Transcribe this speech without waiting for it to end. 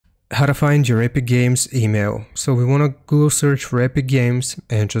How to find your Epic Games email. So we want to go search for Epic Games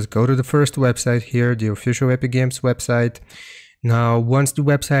and just go to the first website here, the official Epic Games website. Now, once the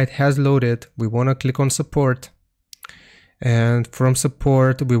website has loaded, we want to click on support. And from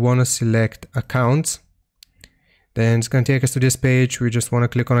support, we want to select accounts. Then it's going to take us to this page. We just want to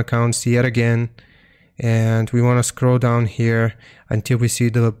click on accounts yet again. And we want to scroll down here until we see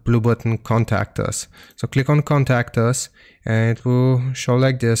the blue button contact us. So click on contact us and it will show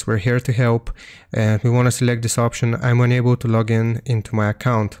like this. We're here to help, and we want to select this option. I'm unable to log in into my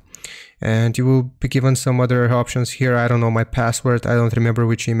account, and you will be given some other options here. I don't know my password. I don't remember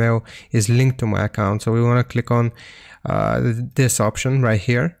which email is linked to my account. So we want to click on this option right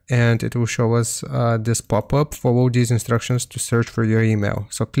here, and it will show us this pop-up. Follow these instructions to search for your email.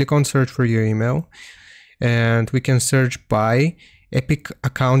 So click on search for your email, and we can search by Epic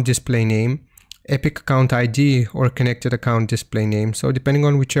account display name, Epic account ID, or connected account display name. So depending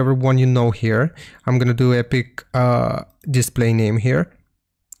on whichever one you know here, I'm going to do Epic display name here.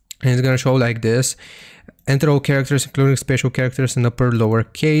 And it's going to show like this. Enter all characters, including special characters, in upper lower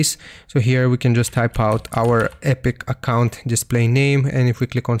case. So here we can just type out our Epic account display name, and if we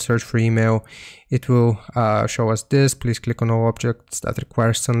click on search for email, it will show us this. Please click on all objects that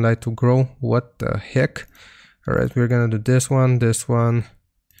require sunlight to grow. What the heck? All right, we're gonna do this one,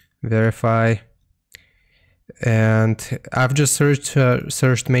 verify. And I've just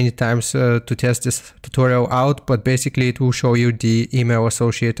searched many times to test this tutorial out, but basically it will show you the email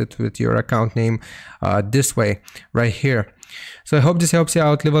associated with your account name this way right here. So I hope this helps you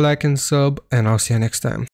out. Leave a like and sub, and I'll see you next time.